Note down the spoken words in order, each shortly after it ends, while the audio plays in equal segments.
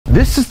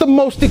This is the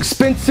most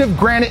expensive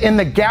granite in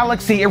the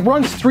galaxy. It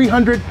runs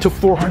 $300 to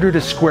 $400 a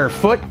square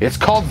foot. It's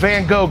called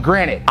Van Gogh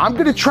Granite. I'm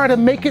gonna try to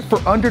make it for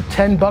under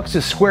 10 bucks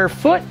a square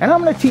foot, and I'm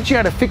gonna teach you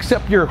how to fix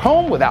up your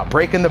home without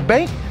breaking the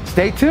bank.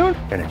 Stay tuned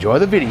and enjoy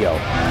the video.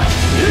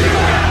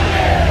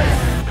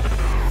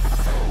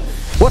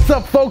 What's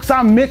up, folks?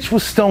 I'm Mitch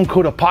with Stone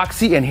Coat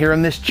Epoxy, and here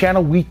on this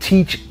channel we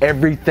teach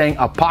everything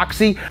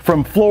epoxy,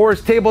 from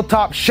floors,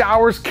 tabletops,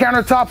 showers,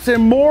 countertops,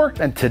 and more.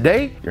 And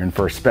today you're in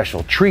for a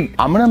special treat.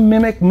 I'm gonna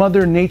mimic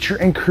Mother Nature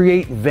and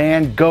create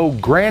Van Gogh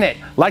Granite.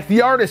 Like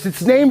the artist,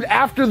 it's named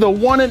after the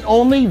one and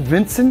only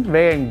Vincent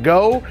van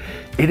Gogh.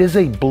 It is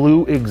a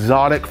blue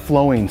exotic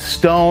flowing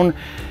stone,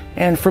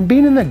 and from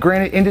being in the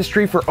granite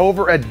industry for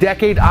over a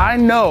decade, I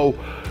know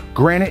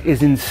granite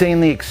is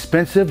insanely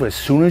expensive as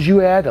soon as you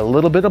add a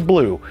little bit of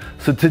blue.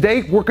 So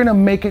today we're gonna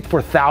make it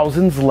for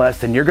thousands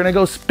less, and you're gonna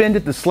go spend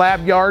at the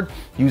slab yard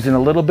using a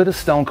little bit of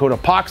Stone Coat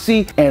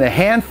Epoxy and a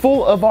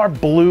handful of our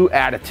blue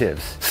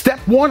additives. Step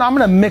one, I'm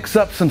gonna mix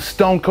up some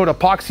Stone Coat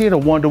Epoxy at a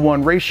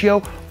 1-to-1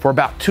 ratio for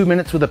about 2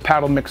 minutes with a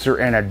paddle mixer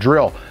and a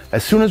drill.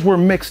 As soon as we're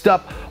mixed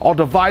up, I'll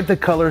divide the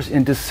colors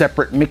into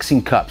separate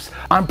mixing cups.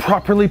 I'm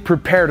properly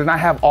prepared and I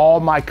have all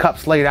my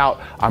cups laid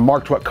out. I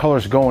marked what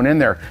colors are going in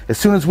there. As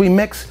soon as we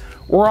mix,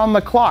 we're on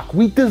the clock.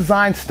 We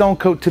designed Stone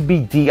Coat to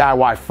be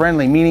DIY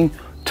friendly, meaning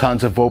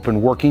tons of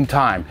open working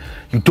time.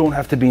 You don't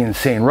have to be in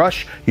insane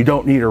rush. You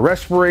don't need a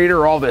respirator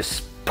or all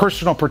this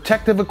personal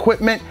protective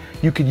equipment.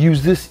 You could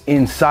use this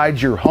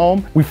inside your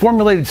home. We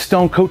formulated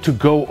Stone Coat to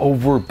go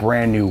over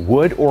brand new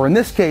wood, or in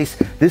this case,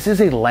 this is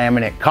a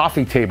laminate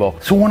coffee table.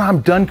 So when I'm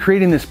done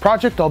creating this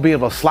project, I'll be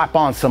able to slap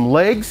on some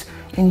legs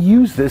and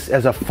use this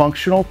as a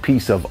functional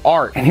piece of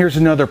art. And here's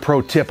another pro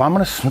tip. I'm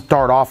gonna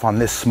start off on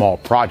this small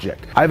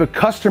project. I have a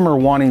customer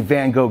wanting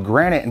Van Gogh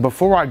Granite, and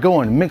before I go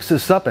and mix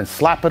this up and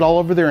slap it all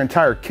over their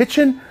entire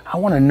kitchen, I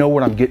wanna know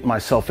what I'm getting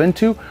myself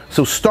into.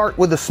 So start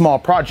with a small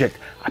project.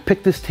 I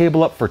picked this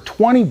table up for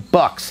 20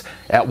 bucks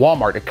at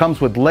Walmart. It comes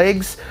with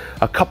legs,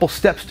 a couple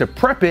steps to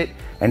prep it,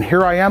 and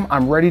here I am,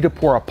 I'm ready to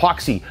pour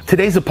epoxy.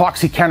 Today's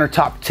epoxy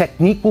countertop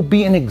technique will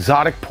be an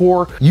exotic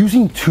pour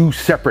using 2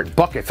 separate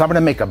buckets. I'm gonna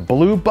make a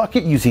blue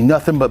bucket using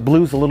nothing but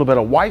blues, a little bit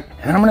of white,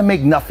 and I'm gonna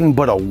make nothing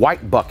but a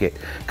white bucket.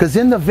 Because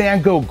in the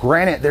Van Gogh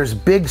Granite, there's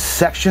big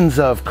sections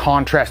of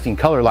contrasting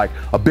color, like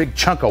a big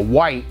chunk of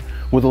white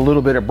with a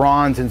little bit of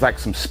bronze and like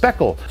some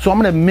speckle. So I'm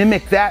gonna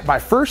mimic that by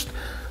first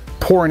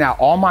pouring out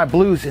all my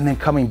blues and then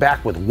coming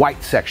back with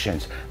white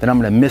sections. Then I'm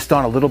gonna mist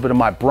on a little bit of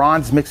my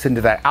bronze mixed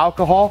into that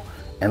alcohol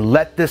and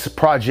let this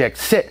project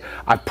sit.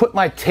 I put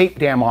my tape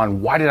dam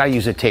on. Why did I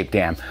use a tape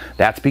dam?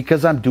 That's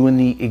because I'm doing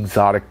the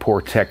exotic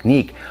pour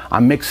technique.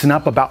 I'm mixing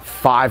up about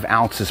 5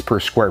 ounces per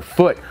square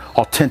foot.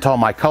 I'll tint all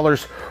my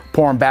colors,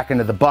 pour them back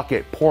into the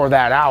bucket, pour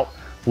that out,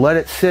 let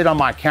it sit on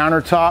my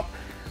countertop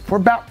for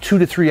about 2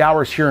 to 3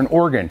 hours here in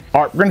Oregon.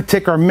 All right, we're gonna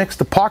take our mixed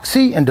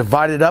epoxy and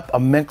divide it up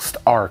amongst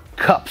our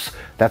cups.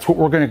 That's what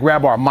we're gonna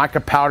grab our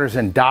mica powders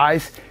and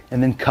dyes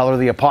and then color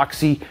the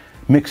epoxy.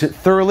 Mix it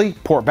thoroughly,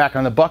 pour it back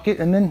on the bucket,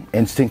 and then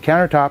instant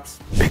countertops.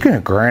 Picking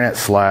a granite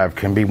slab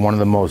can be one of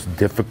the most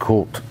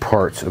difficult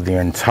parts of the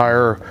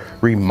entire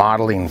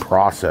remodeling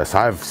process.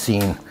 I've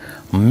seen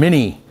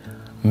many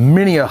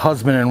a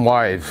husband and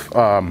wife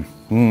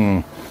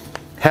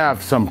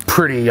have some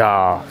pretty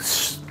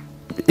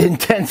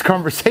intense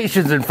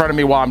conversations in front of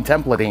me while I'm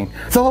templating.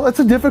 So it's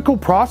a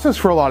difficult process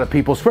for a lot of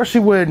people,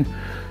 especially when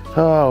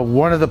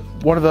one of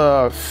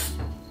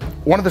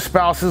the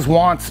spouses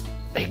wants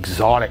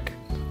exotic,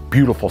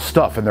 beautiful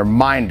stuff, and their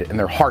mind and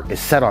their heart is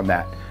set on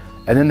that.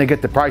 And then they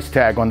get the price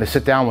tag when they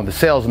sit down with the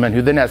salesman,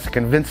 who then has to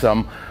convince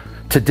them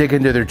to dig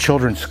into their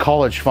children's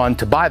college fund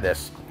to buy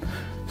this.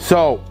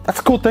 So that's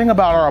a cool thing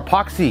about our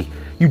epoxy.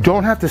 You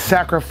don't have to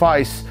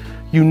sacrifice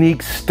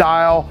unique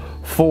style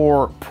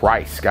for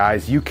price,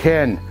 guys. You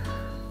can,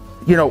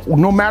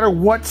 no matter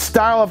what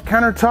style of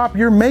countertop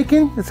you're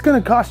making, it's gonna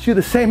cost you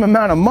the same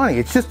amount of money.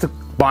 It's just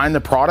buying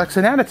the products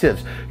and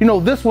additives.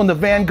 This one, the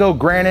Van Gogh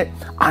Granite,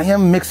 I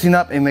am mixing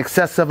up an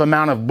excessive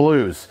amount of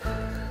blues.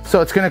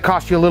 So it's gonna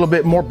cost you a little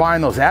bit more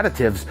buying those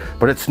additives,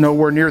 but it's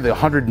nowhere near the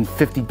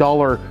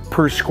 $150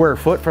 per square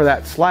foot for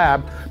that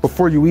slab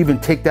before you even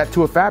take that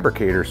to a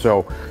fabricator.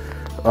 So,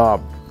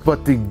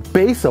 but the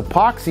base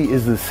epoxy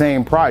is the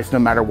same price no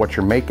matter what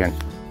you're making.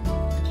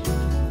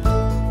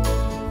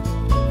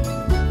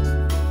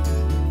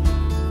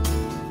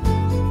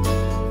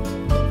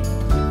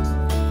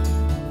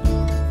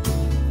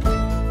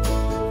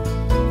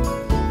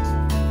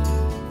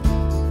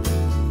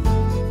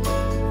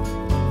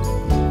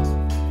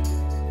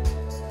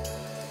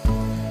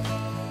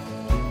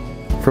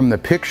 From the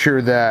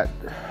picture that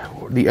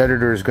the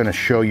editor is going to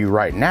show you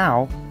right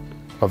now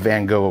of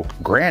Van Gogh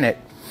Granite,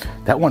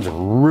 that one's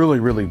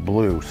really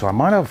blue. So I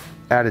might have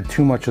added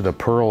too much of the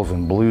pearls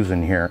and blues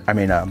in here.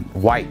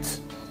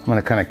 Whites. I'm going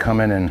to kind of come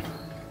in and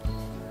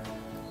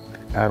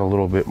add a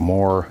little bit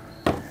more.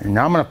 And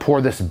now I'm going to pour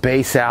this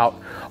base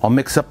out. I'll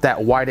mix up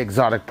that white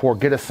exotic pour,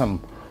 get us some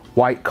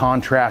white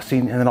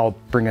contrasting, and then I'll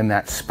bring in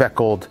that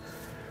speckled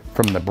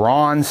from the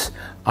bronze.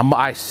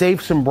 I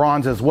saved some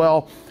bronze as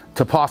well.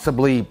 to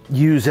possibly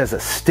use as a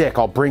stick.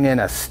 I'll bring in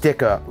a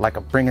stick,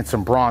 bring in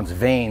some bronze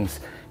veins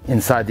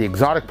inside the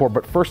exotic pour.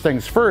 But first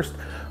things first,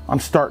 I'm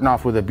starting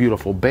off with a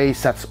beautiful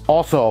base. That's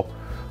also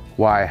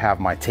why I have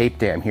my tape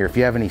dam here. If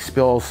you have any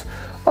spills,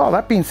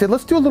 that being said,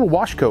 let's do a little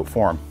wash coat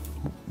for them.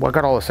 Well, I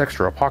got all this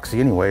extra epoxy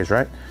anyways,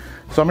 right?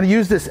 So I'm gonna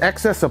use this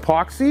excess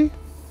epoxy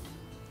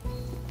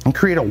and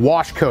create a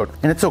wash coat.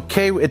 And it's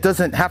okay, it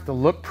doesn't have to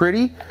look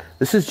pretty.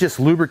 This is just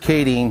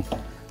lubricating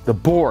the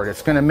board.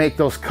 It's gonna make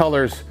those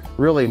colors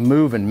really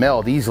move and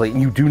meld easily.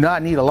 And you do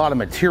not need a lot of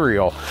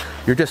material.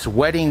 You're just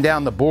wetting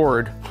down the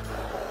board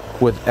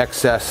with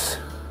excess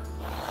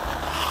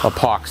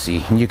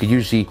epoxy. And you could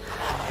usually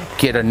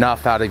get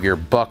enough out of your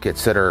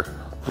buckets that are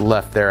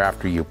left there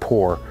after you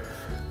pour.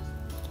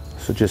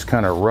 So just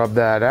kind of rub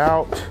that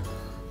out.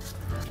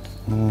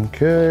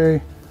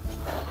 Okay.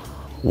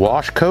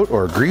 Wash coat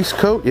or grease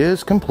coat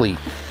is complete.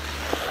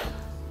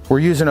 We're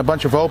using a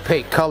bunch of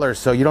opaque colors,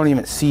 so you don't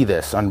even see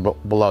this on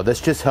below. This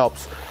just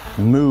helps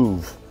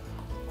move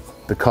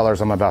the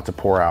colors I'm about to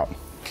pour out.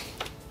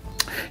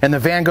 And the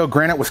Van Gogh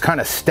granite was kind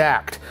of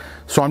stacked,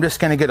 so I'm just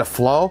going to get a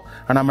flow,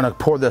 and I'm going to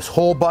pour this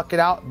whole bucket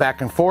out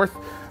back and forth.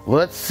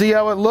 Let's see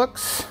how it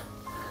looks.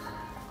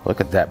 Look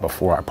at that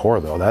before I pour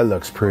though. That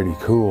looks pretty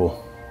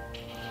cool.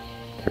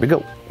 Here we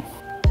go.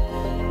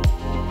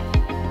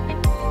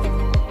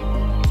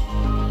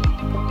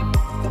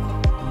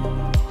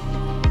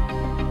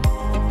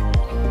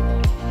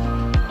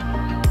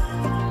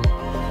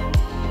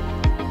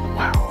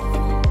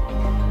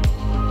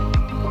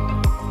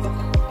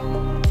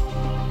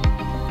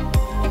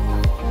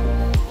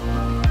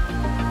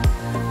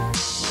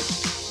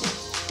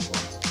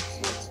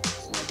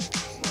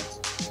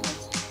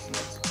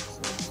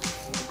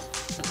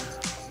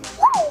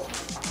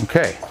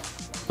 Okay,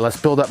 let's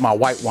build up my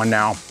white one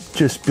now.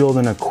 Just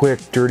building a quick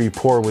dirty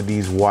pour with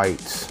these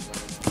whites.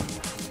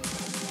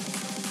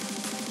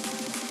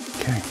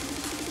 Okay.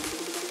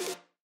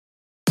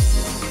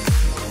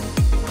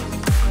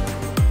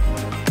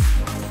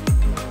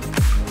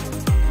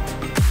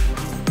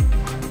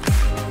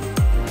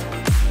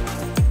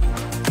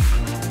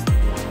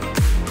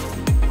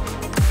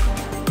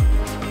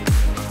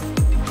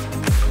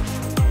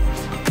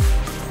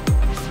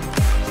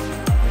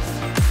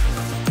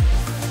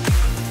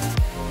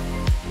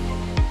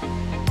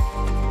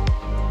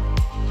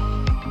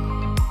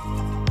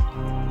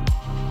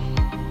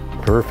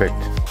 Perfect.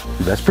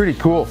 That's pretty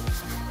cool.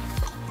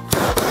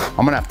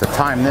 I'm gonna have to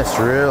time this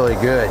really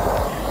good.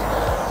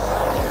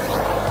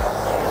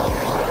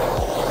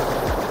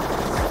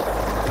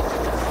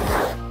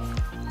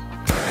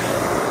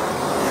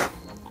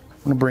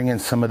 I'm gonna bring in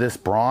some of this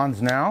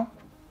bronze now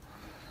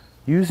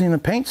using the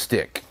paint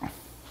stick.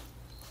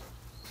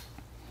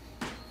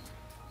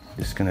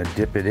 Just gonna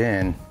dip it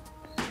in,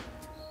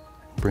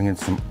 bring in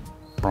some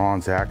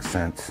bronze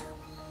accents.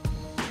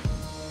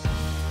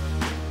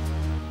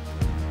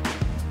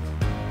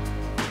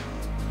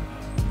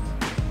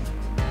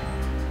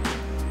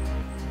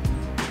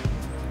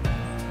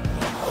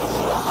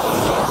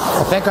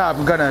 I think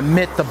I'm gonna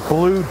omit the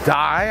blue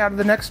dye out of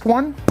the next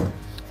one.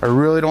 I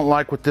really don't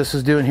like what this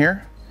is doing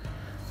here.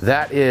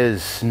 That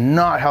is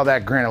not how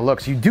that granite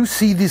looks. You do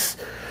see these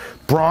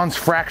bronze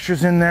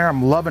fractures in there.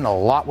 I'm loving a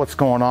lot what's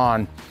going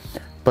on,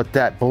 but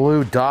that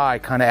blue dye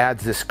kind of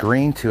adds this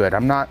green to it.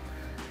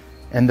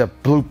 And the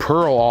blue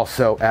pearl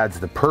also adds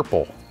the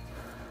purple.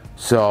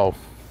 So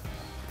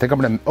I think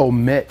I'm gonna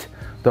omit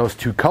those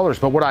two colors.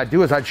 But what I'd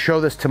do is I'd show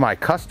this to my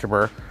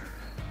customer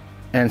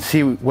and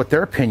see what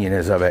their opinion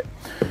is of it.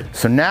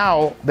 So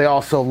now they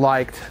also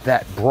liked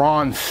that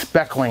bronze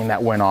speckling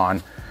that went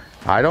on.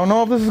 I don't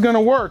know if this is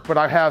gonna work, but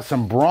I have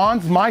some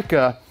bronze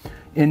mica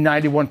in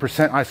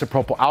 91%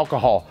 isopropyl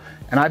alcohol.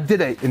 And I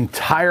did an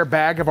entire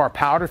bag of our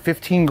powder,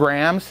 15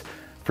 grams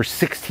for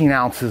 16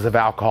 ounces of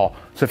alcohol.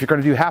 So if you're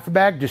gonna do half a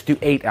bag, just do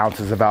 8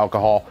 ounces of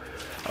alcohol.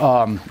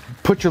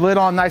 Put your lid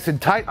on nice and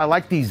tight. I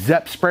like these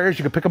Zep sprayers.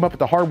 You can pick them up at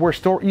the hardware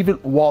store. Even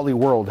Wally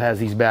World has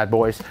these bad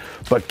boys.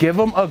 But give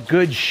them a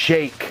good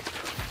shake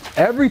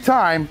every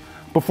time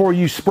before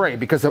you spray,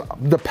 because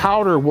the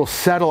powder will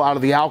settle out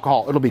of the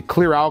alcohol. It'll be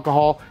clear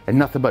alcohol and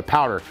nothing but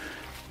powder.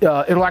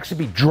 It'll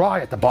actually be dry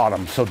at the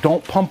bottom, so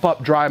don't pump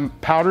up dry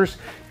powders.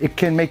 It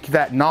can make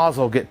that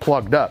nozzle get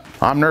plugged up.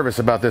 I'm nervous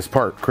about this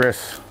part,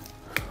 Chris.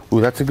 Ooh,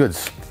 that's a good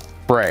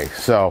spray.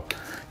 So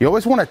you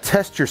always want to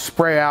test your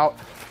spray out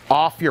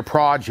off your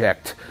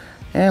project.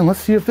 And let's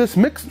see if this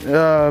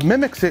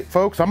mimics it,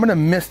 folks. I'm gonna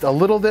mist a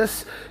little of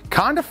this,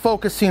 kind of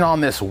focusing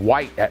on this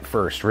white at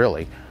first,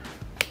 really.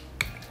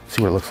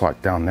 See what it looks like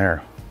down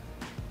there.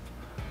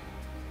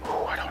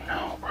 Ooh, I don't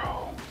know,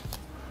 bro.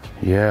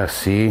 Yeah,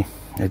 see,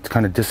 it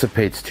kind of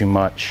dissipates too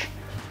much.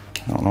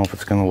 I don't know if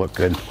it's gonna look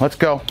good. Let's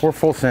go, we're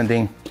full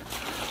sending.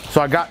 So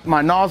I got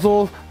my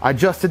nozzle, I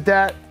adjusted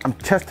that. I'm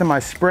testing my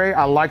spray.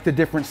 I like the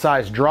different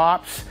size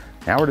drops.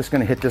 Now we're just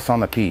gonna hit this on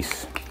the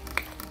piece.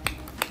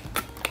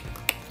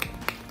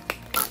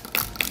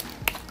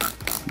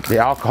 The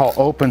alcohol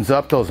opens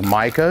up those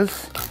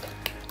micas,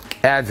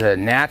 adds a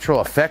natural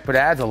effect, but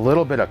adds a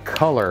little bit of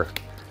color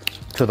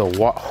to the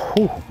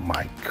Oh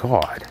my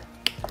God.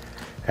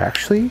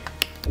 Actually,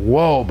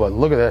 whoa, but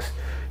look at this.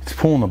 It's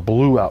pulling the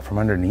blue out from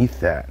underneath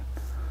that.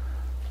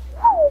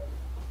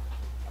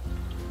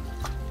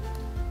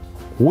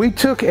 We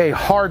took a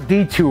hard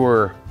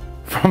detour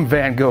from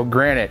Gogh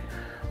Granite,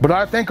 but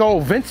I think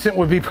old Vincent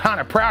would be kind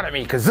of proud of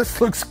me because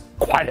this looks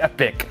quite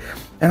epic.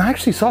 And I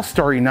actually saw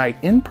Starry Night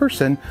in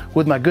person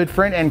with my good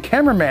friend and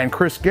cameraman,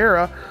 Chris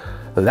Guerra.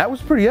 That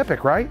was pretty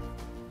epic, right?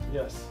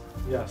 Yes,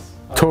 yes.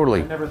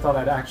 Totally. I never thought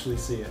I'd actually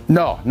see it.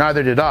 No,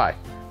 neither did I.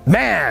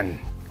 Man,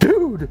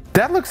 dude,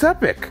 that looks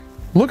epic.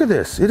 Look at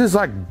this. It is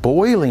like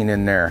boiling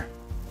in there.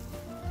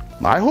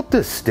 I hope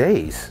this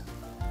stays.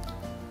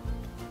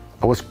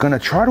 I was gonna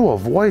try to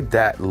avoid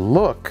that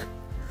look.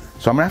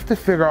 So I'm gonna have to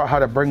figure out how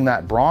to bring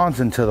that bronze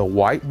into the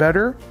white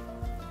better.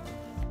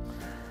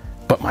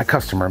 But my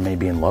customer may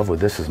be in love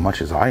with this as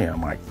much as I am.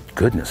 My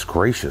goodness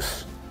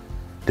gracious.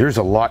 There's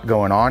a lot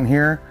going on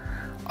here.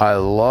 I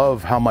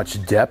love how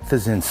much depth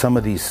is in some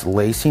of these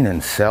lacing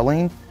and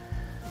selling.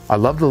 I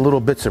love the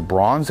little bits of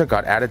bronze that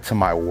got added to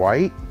my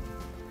white.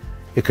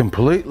 It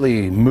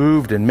completely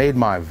moved and made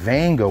my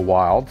vein go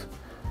wild,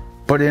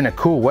 but in a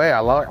cool way. I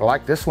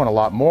like this one a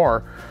lot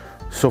more.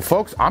 So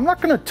folks, I'm not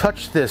gonna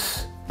touch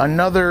this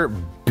another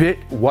bit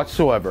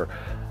whatsoever.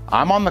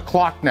 I'm on the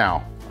clock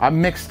now. I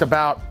mixed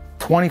about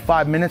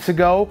 25 minutes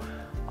ago.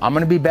 I'm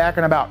gonna be back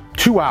in about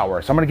 2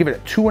 hours. I'm gonna give it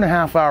a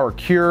 2.5 hour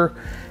cure,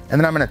 and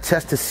then I'm gonna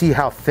test to see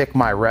how thick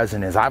my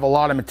resin is. I have a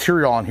lot of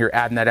material on here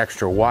adding that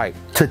extra white.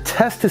 To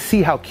test to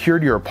see how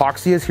cured your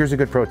epoxy is, here's a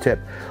good pro tip.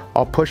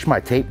 I'll push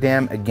my tape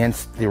dam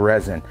against the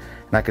resin,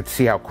 and I could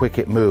see how quick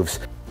it moves.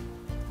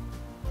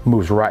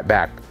 Moves right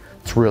back.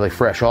 It's really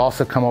fresh. I'll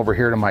also come over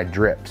here to my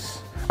drips.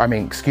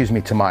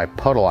 To my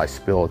puddle I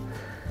spilled,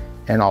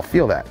 and I'll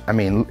feel that. I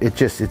mean,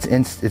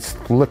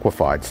 it's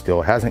liquefied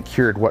still. It hasn't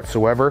cured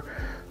whatsoever.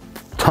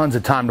 Tons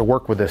of time to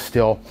work with this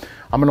still.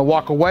 I'm gonna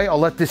walk away. I'll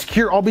let this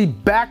cure. I'll be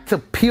back to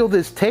peel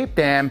this tape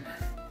dam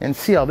and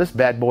see how this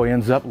bad boy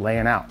ends up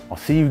laying out. I'll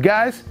see you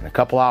guys in a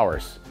couple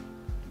hours.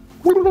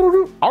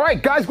 All right,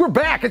 guys, we're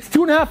back. It's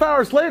 2.5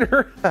 hours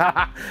later.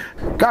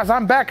 Guys,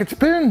 I'm back. It's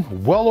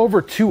been well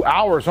over 2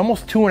 hours,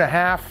 almost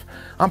 2.5.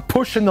 I'm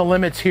pushing the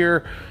limits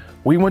here.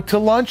 We went to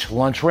lunch.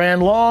 Lunch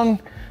ran long.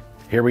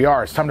 Here we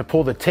are. It's time to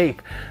pull the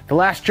tape. The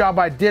last job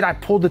I did, I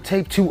pulled the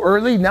tape too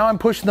early. Now I'm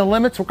pushing the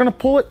limits. We're gonna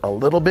pull it a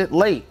little bit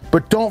late.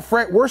 But don't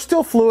fret, we're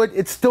still fluid.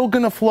 It's still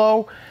gonna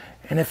flow.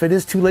 And if it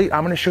is too late,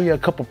 I'm gonna show you a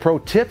couple pro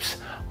tips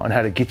on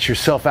how to get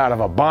yourself out of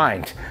a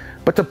bind.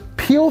 But to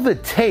peel the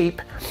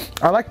tape,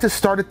 I like to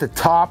start at the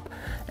top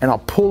and I'll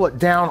pull it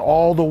down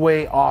all the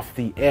way off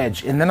the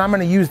edge. And then I'm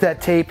gonna use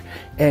that tape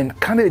and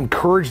kind of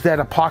encourage that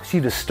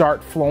epoxy to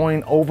start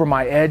flowing over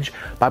my edge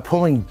by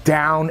pulling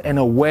down and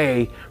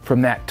away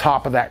from that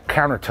top of that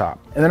countertop.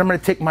 And then I'm gonna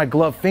take my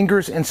glove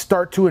fingers and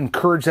start to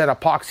encourage that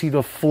epoxy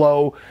to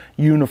flow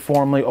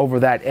uniformly over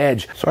that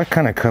edge. So I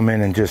kind of come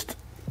in and just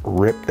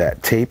rip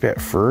that tape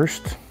at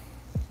first.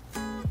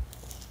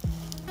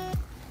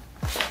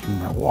 I'm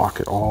gonna walk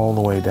it all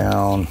the way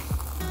down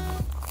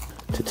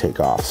to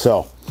take off.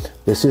 So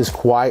this is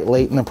quite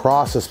late in the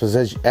process, because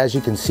as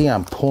you can see,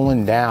 I'm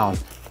pulling down.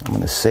 I'm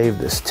gonna save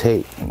this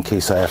tape in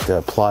case I have to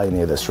apply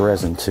any of this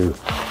resin to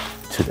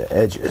the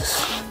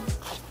edges.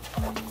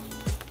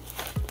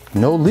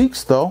 No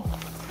leaks though.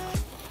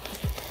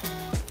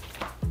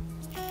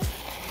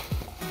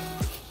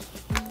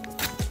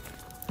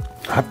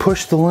 I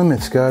pushed the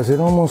limits, guys. It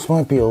almost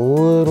might be a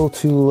little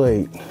too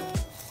late.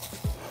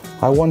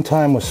 I one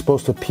time was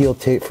supposed to peel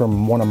tape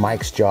from one of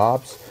Mike's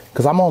jobs,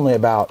 because I'm only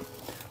about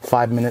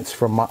 5 minutes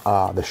from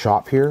the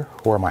shop here,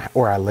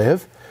 where I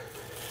live.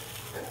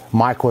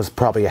 Mike was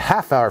probably a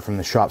half hour from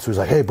the shop, so he was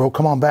like, "Hey, bro,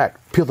 come on back,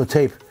 peel the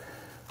tape."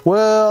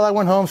 Well, I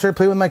went home, started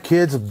playing with my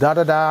kids,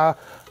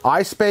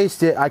 I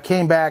spaced it. I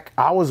came back.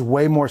 I was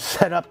way more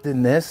set up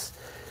than this,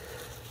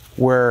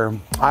 where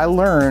I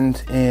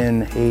learned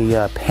in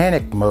a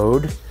panic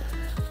mode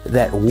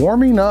that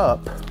warming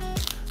up,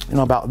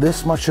 about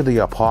this much of the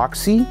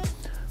epoxy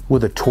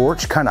with a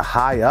torch kind of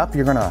high up,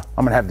 I'm gonna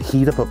have the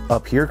heat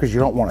up here because you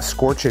don't want to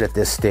scorch it at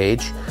this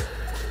stage.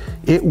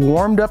 It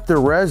warmed up the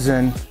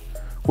resin,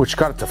 which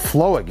got it to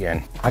flow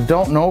again. I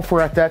don't know if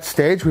we're at that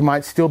stage. We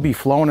might still be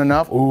flowing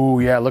enough. Ooh,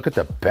 yeah, look at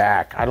the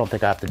back. I don't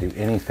think I have to do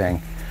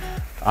anything.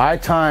 I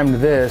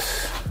timed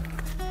this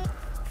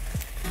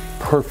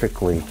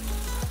perfectly.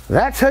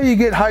 That's how you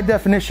get high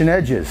definition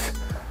edges.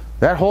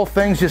 That whole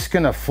thing's just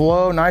gonna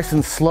flow nice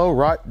and slow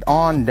right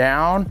on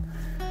down.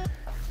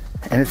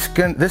 And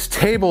this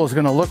table is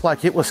gonna look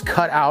like it was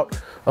cut out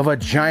of a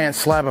giant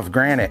slab of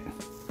granite.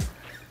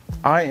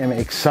 I am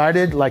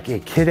excited like a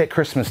kid at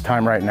Christmas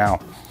time right now.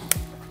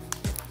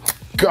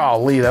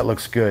 Golly, that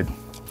looks good.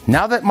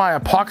 Now that my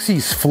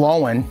epoxy's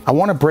flowing, I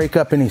wanna break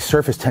up any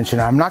surface tension.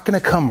 I'm not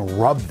gonna come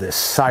rub this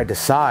side to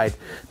side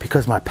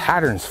because my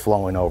pattern's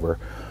flowing over.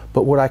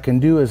 But what I can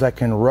do is I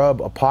can rub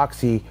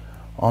epoxy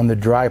on the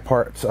dry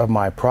parts of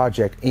my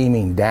project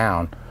aiming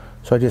down.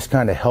 So I just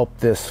kind of help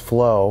this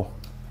flow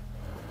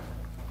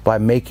by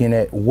making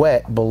it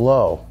wet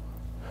below.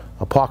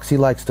 Epoxy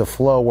likes to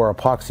flow where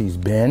epoxy's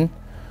been.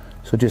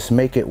 So just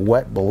make it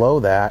wet below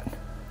that,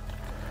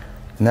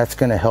 and that's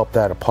going to help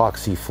that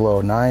epoxy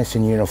flow nice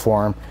and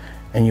uniform,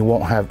 and you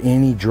won't have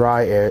any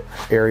dry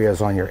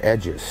areas on your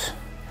edges.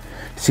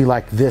 See,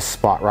 like this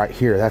spot right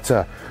here, that's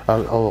a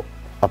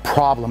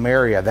problem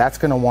area. That's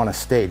going to want to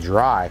stay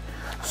dry.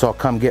 So I'll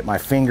come get my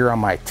finger on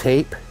my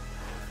tape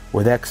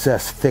with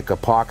excess thick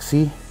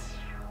epoxy,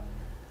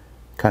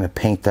 kind of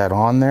paint that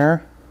on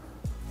there.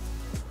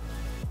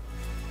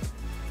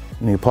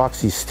 And the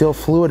epoxy is still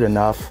fluid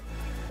enough,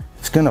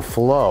 it's going to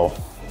flow.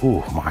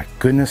 Ooh, my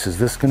goodness, is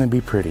this going to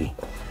be pretty.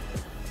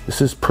 This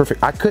is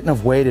perfect. I couldn't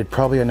have waited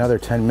probably another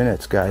 10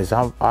 minutes, guys.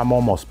 I'm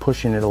almost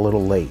pushing it a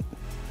little late.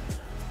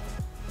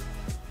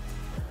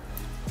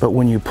 But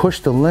when you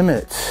push the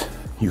limits,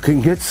 you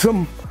can get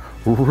some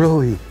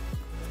really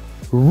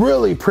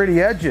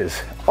pretty edges.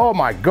 Oh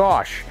my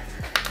gosh.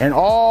 And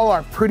all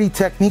our pretty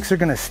techniques are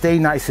going to stay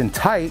nice and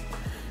tight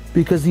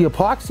because the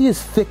epoxy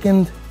is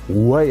thickened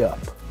way up.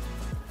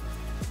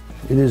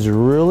 It is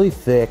really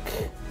thick,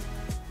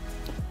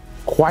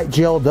 quite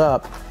gelled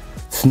up.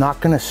 It's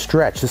not going to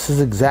stretch. This is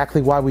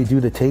exactly why we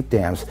do the tape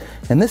dams.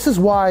 And this is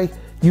why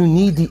you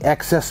need the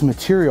excess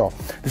material.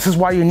 This is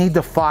why you need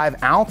the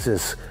 5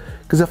 ounces.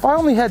 Because if I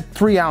only had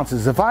 3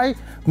 ounces, if I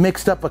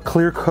mixed up a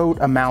clear coat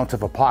amount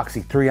of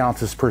epoxy, 3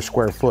 ounces per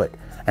square foot,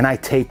 and I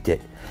taped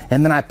it,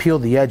 and then I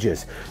peeled the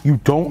edges, you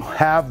don't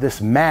have this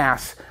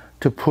mass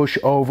to push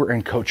over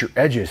and coat your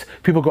edges.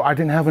 People go, I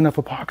didn't have enough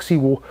epoxy.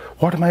 Well,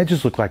 why do my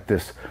edges look like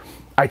this?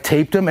 I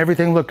taped them,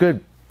 everything looked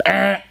good.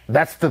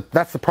 That's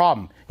the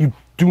problem. You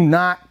do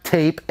not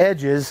tape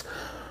edges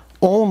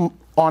on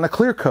a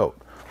clear coat.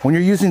 When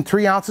you're using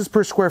 3 ounces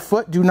per square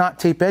foot, do not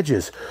tape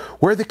edges.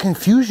 Where the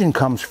confusion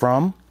comes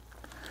from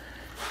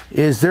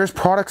is there's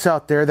products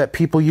out there that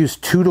people use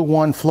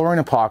 2-to-1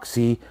 flooring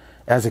epoxy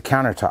as a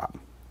countertop.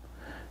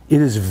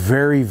 It is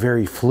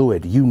very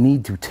fluid. You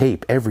need to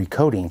tape every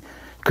coating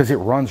because it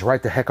runs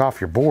right the heck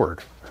off your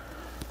board.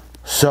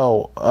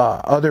 So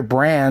other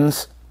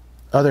brands,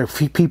 other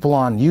people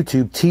on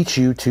YouTube teach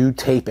you to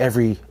tape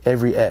every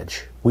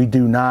edge. We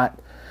do not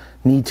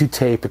need to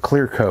tape a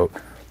clear coat.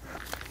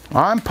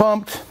 I'm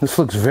pumped. This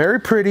looks very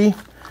pretty.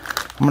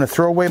 I'm gonna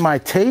throw away my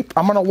tape.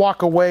 I'm gonna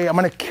walk away. I'm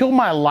gonna kill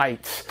my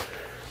lights.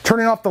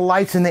 Turning off the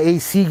lights in the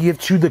AC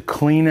gives you the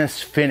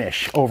cleanest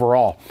finish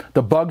overall.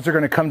 The bugs are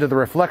gonna come to the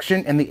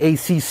reflection and the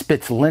AC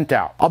spits lint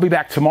out. I'll be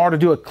back tomorrow to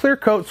do a clear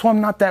coat, so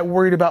I'm not that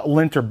worried about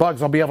lint or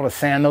bugs. I'll be able to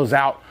sand those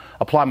out,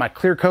 apply my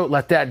clear coat,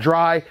 let that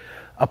dry,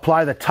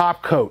 apply the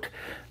top coat.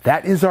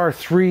 That is our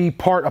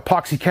 3-part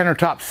epoxy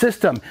countertop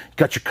system. You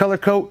got your color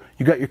coat,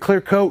 you got your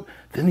clear coat,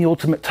 then the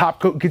ultimate top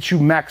coat gets you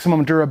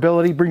maximum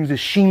durability, brings the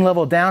sheen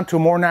level down to a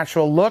more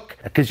natural look.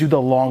 That gives you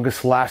the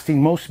longest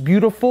lasting, most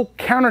beautiful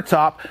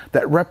countertop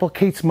that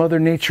replicates Mother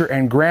Nature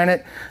and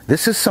granite.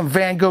 This is some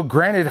Van Gogh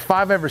granite if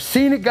I've ever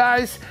seen it,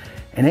 guys.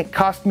 And it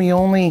cost me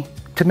only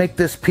to make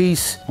this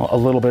piece a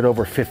little bit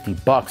over 50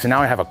 bucks. And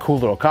now I have a cool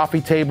little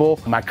coffee table.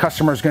 My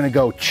customer's gonna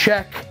go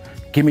check.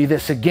 Give me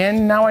this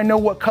again. Now I know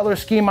what color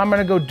scheme I'm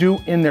gonna go do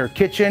in their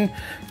kitchen.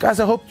 Guys,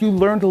 I hope you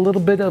learned a little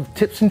bit of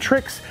tips and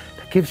tricks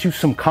that gives you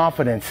some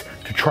confidence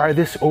to try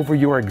this over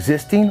your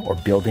existing or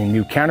building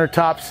new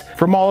countertops.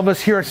 From all of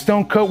us here at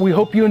Stone Coat, we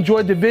hope you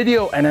enjoyed the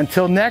video. And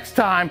until next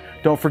time,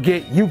 don't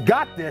forget, you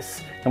got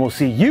this, and we'll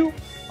see you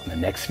on the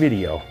next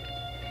video.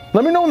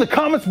 Let me know in the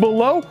comments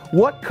below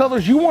what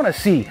colors you wanna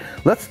see.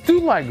 Let's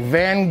do like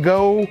Van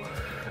Gogh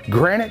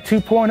Granite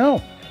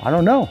 2.0. I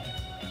don't know.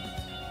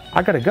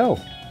 I gotta go.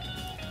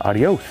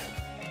 Adios.